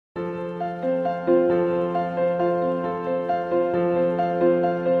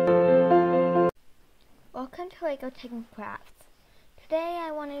to Lego Tech and Crafts. Today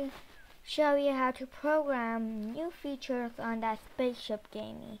I want to show you how to program new features on that spaceship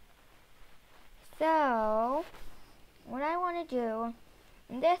thingy. So, what I want to do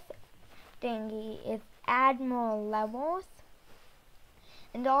in this thingy is add more levels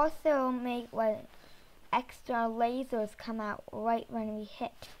and also make extra lasers come out right when we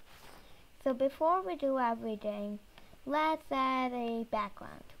hit. So before we do everything, let's add a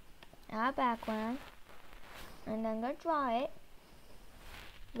background. Add background, and I'm going to draw it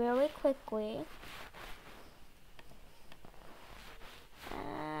really quickly.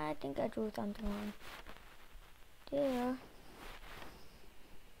 I think I drew something wrong.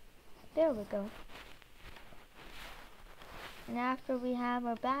 There we go. And after we have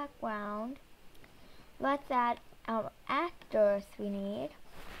our background, let's add our actors we need.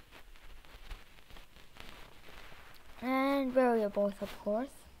 And variables, of course.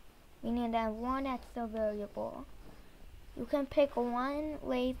 We need that one extra variable. You can pick one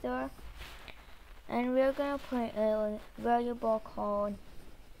laser, and we're going to put a variable called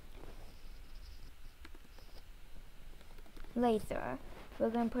laser.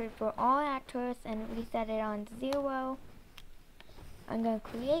 We're going to put it for all actors, and we set it on 0. I'm going to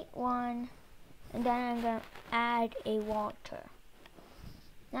create one, and then I'm going to add a Walter.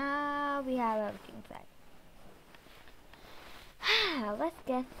 Now we have everything set. Let's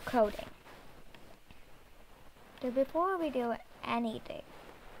get coding. So before we do anything,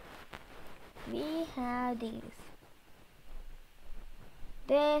 we have these.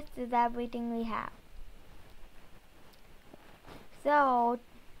 This is everything we have. So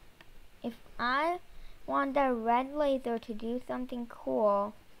if I want the red laser to do something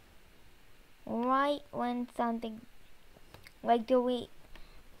cool, right when something like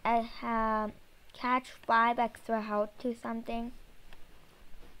catch 5 extra health to something,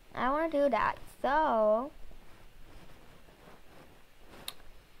 I want to do that. So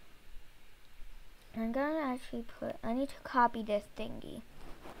I'm gonna actually I need to copy this thingy.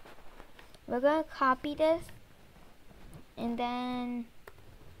 We're gonna copy this, and then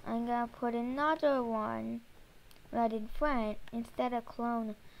I'm gonna put another one right in front. Instead of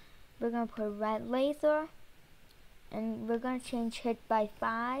clone, we're gonna put red laser, and we're gonna change hit by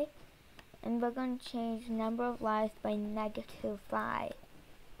 5, and we're gonna change number of lives by -5.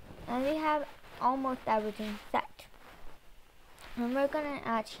 And we have almost everything set. And we're gonna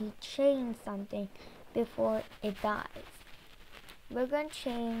actually change something before it dies. We're gonna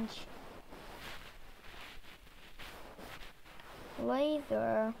change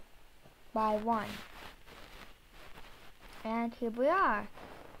laser by 1. And here we are.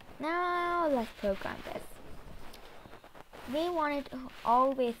 Now let's program this. We want it to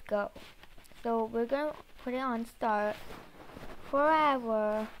always go. So we're gonna put it on start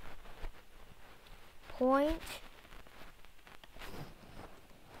forever point.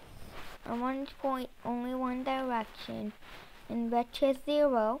 I want to point only one direction, and which is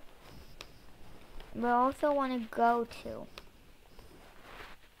 0. We also want to go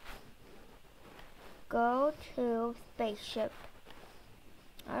to spaceship,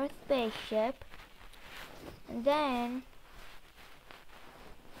 our spaceship, and then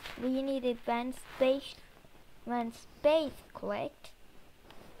we need it when space clicked,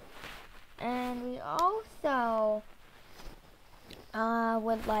 and we also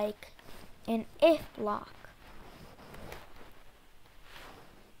would like an if block.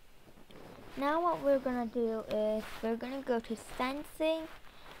 Now what we're gonna do is we're gonna go to sensing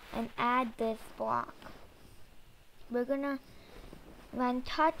and add this block. We're gonna, when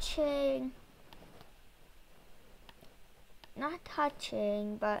touching, not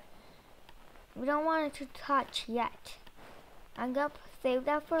touching, but we don't want it to touch yet. I'm gonna save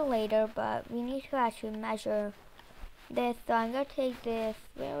that for later, but we need to actually measure this. So I'm gonna take this,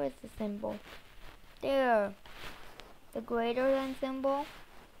 where is the symbol? There, the greater than symbol.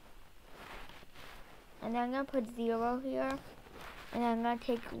 And then I'm gonna put 0 here, and I'm gonna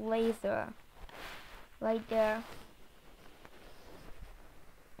take laser right there.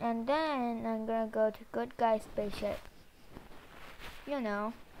 And then I'm gonna go to good guy spaceship. You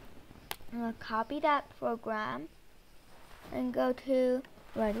know, I'm gonna copy that program and go to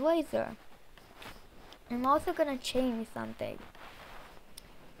red laser. I'm also gonna change something.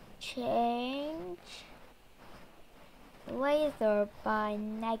 Change laser by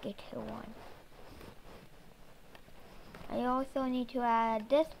 -1. I also need to add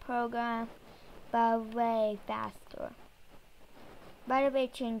this program by way faster. By the way,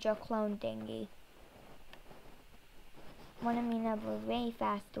 change your clone thingy. What I mean of way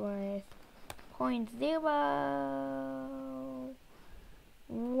faster is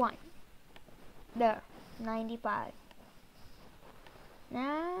 0.01. There. 95.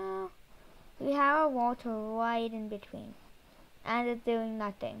 Now we have a water right in between, and it's doing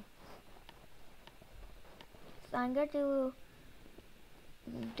nothing. So I'm going to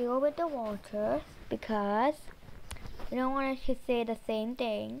deal with the water because we don't want it to say the same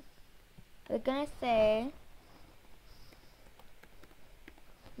thing. We're gonna say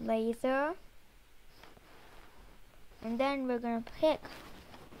laser, and then we're gonna pick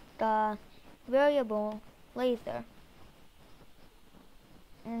the variable laser,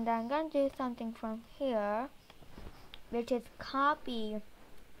 and I'm gonna do something from here, which is copy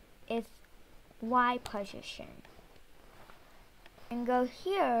its Y position, and go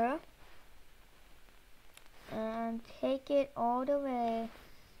here and take it all the way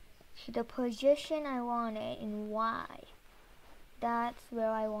to the position I want it in Y. That's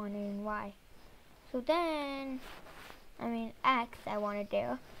where I want it in Y. So then, I mean X I want it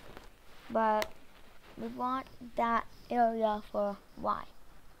there, but we want that area for Y.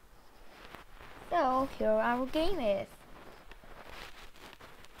 So here our game is.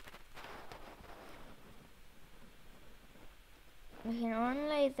 We can earn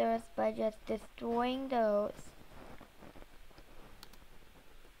lasers by just destroying those.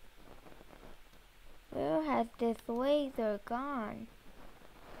 Where has this laser gone?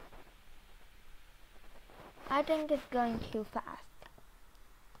 I think it's going too fast.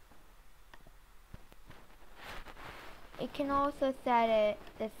 It can also set it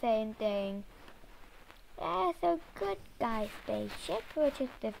the same thing. Yeah, so good guy spaceship, which is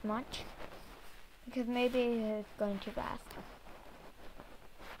this much. Because maybe it's going too fast.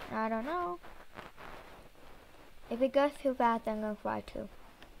 I don't know. If it goes too fast, I'm going to fly too.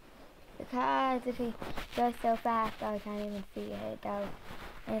 Because if it goes so fast, I can't even see it though.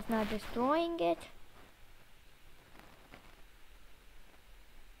 And it's not destroying it.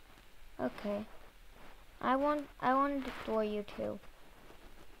 Okay. I want to destroy you too.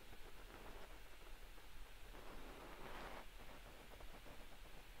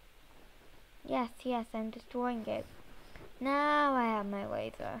 Yes, I'm destroying it. Now I have my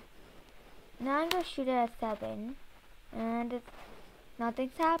laser. Now I'm going to shoot it at 7. And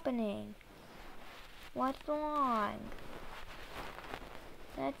nothing's happening. What's wrong?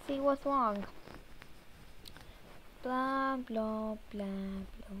 Let's see what's wrong. Blah, blah, blah,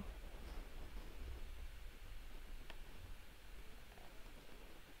 blah.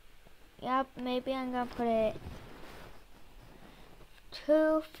 Yep, maybe I'm going to put it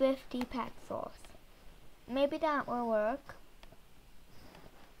 250 pixels. Maybe that will work.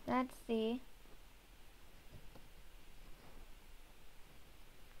 Let's see.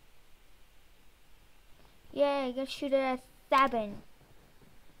 Yay, let's shoot it at 7.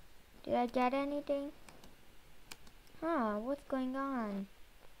 Did I get anything? Huh, what's going on?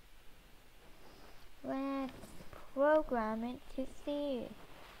 Let's program it to see.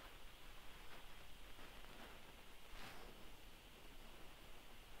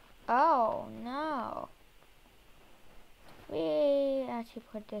 Oh, no. We actually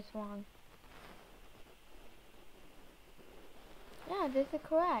put this wrong. Yeah, this is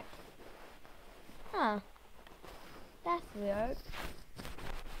correct. Huh. That's weird.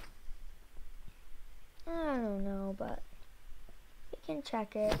 I don't know, but we can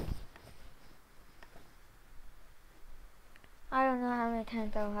check it. I don't know how many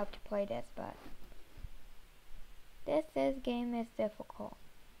times I'll have to play this, but this game is difficult.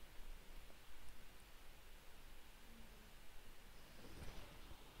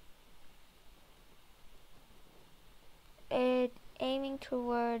 It's aiming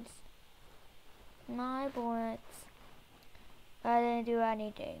towards my bullets. I didn't do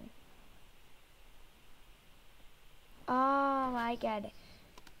anything. Oh, I get it.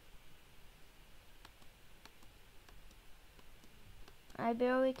 I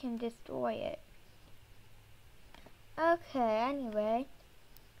barely can destroy it. Okay, anyway.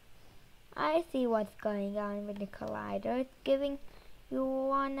 I see what's going on with the collider. It's giving you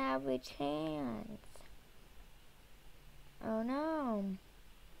 1 average chance. Oh no.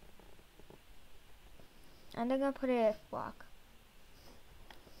 I'm gonna put it at block.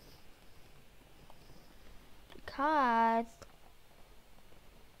 Because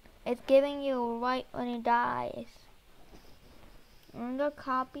it's giving you right when it dies. I'm gonna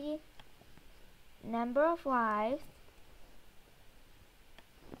copy number of lives.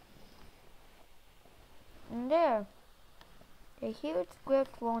 And there. The huge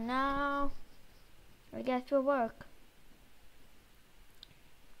script will now, I guess, will work.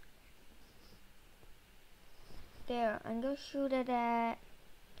 There, I'm gonna shoot it at,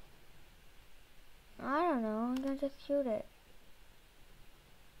 I don't know, I'm gonna just shoot it.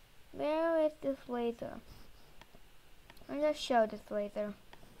 Where is this laser? I'm gonna show this laser.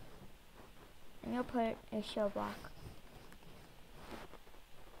 I'm gonna put a show block.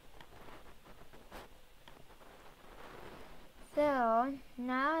 So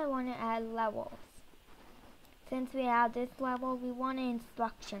now I want to add levels. Since we have this level, we want an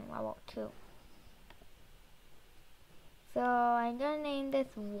instruction level too. So I'm gonna name this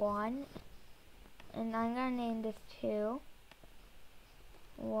 1, and I'm gonna name this 2.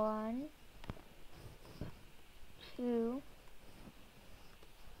 1, 2.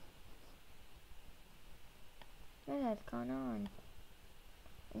 What is going on?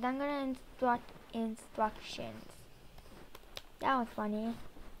 And I'm gonna instruct instructions. That was funny.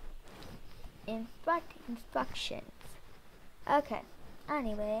 Instructions. Okay.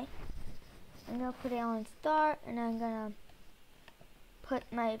 Anyway, I'm gonna put it on start, and I'm gonna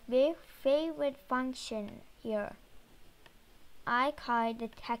put my favorite function here. I call the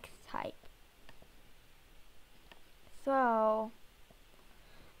text type. So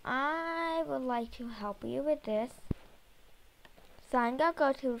I would like to help you with this. So I'm gonna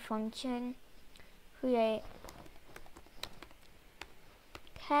go to function, create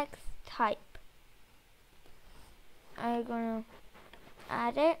text type. I'm gonna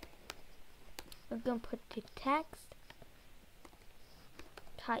add it. We're gonna put the text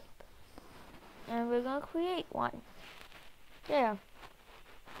type, and we're gonna create one. There.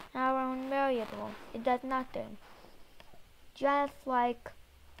 Our own variable. It does nothing. Just like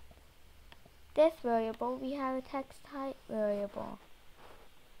this variable, we have a text type variable.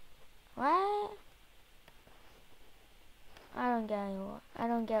 What? I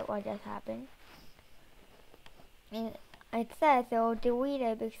don't get what just happened. And it says it will delete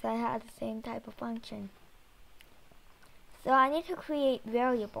it because I have the same type of function. So I need to create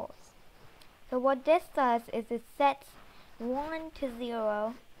variables. So what this does is it sets 1 to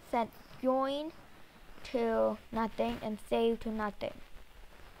 0, set join to nothing, and save to nothing.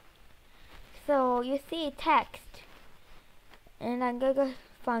 So you see text, and I'm gonna go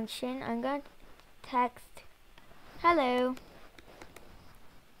function. I'm gonna text hello.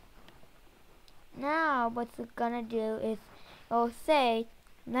 Now what's it gonna do is it'll say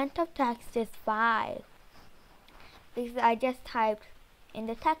length of text is 5 because I just typed in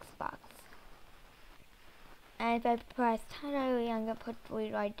the text box. And if I press totally, I'm gonna put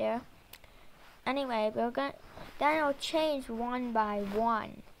 3 right there. Anyway, then it'll change 1 by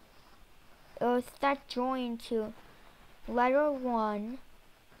 1. It'll start join to letter 1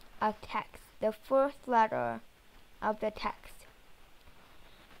 of text, the first letter of the text.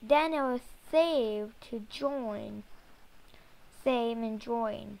 Then it will save to join, save and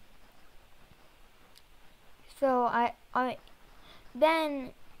join. So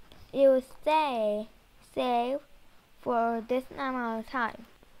then it will save for this amount of time,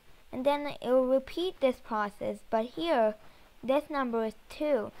 and then it will repeat this process. But here, this number is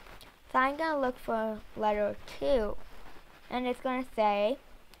 2, so I'm gonna look for letter 2, and it's gonna say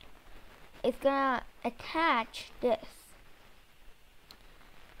it's gonna attach this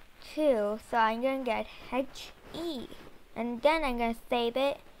 2, so I'm gonna get HE, and then I'm gonna save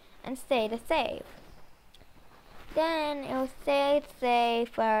it and say to save. Then it'll say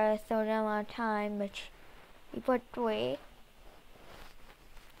for a certain amount of time, which we put 3,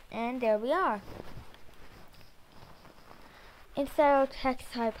 and there we are. Instead of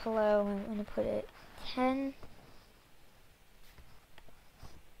text type hello, I'm gonna put it 10.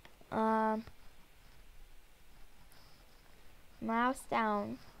 Mouse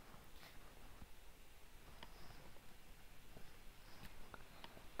down.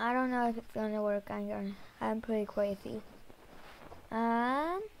 I don't know if it's gonna work. I'm pretty crazy.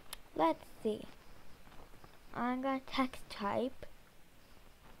 Let's see. I'm gonna text type.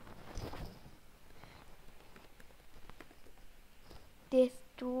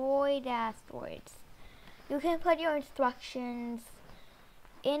 Destroy the asteroids. You can put your instructions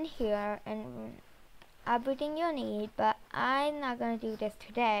in here and everything you need, but I'm not gonna do this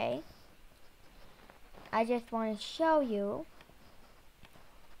today. I just want to show you.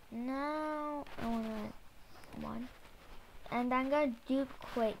 Now I want to add 1, and I'm gonna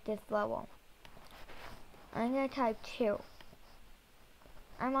duplicate this level. I'm gonna type 2.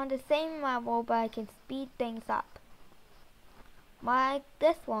 I'm on the same level, but I can speed things up. Like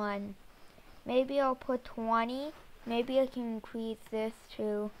this one. Maybe I'll put 20. Maybe I can increase this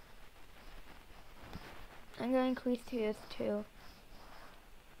to. I'm gonna increase this to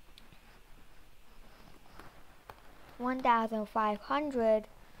 1,500,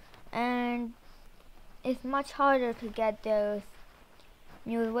 and it's much harder to get those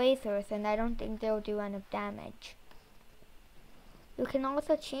new lasers, and I don't think they'll do enough damage. You can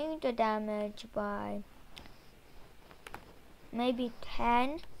also change the damage by maybe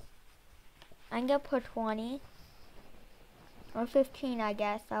 10. I'm gonna put 20. Or 15, I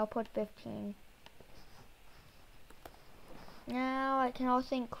guess. I'll put 15. Now I can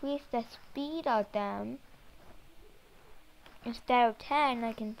also increase the speed of them. Instead of 10,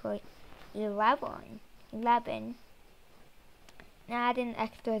 I can put 11. Now add an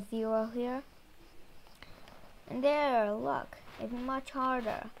extra 0 here. And there, look, it's much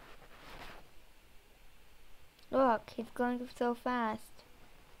harder. Look, he's going so fast.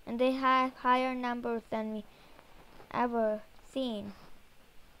 And they have higher numbers than we ever seen.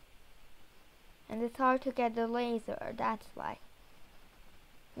 And it's hard to get the laser, that's why.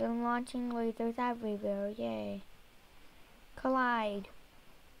 They're launching lasers everywhere, yay. Collide.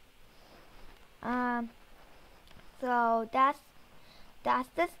 So that's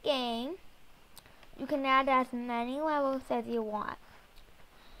this game. You can add as many levels as you want.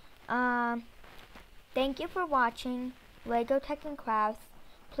 Thank you for watching Lego Tech and Crafts.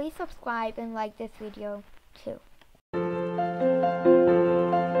 Please subscribe and like this video too.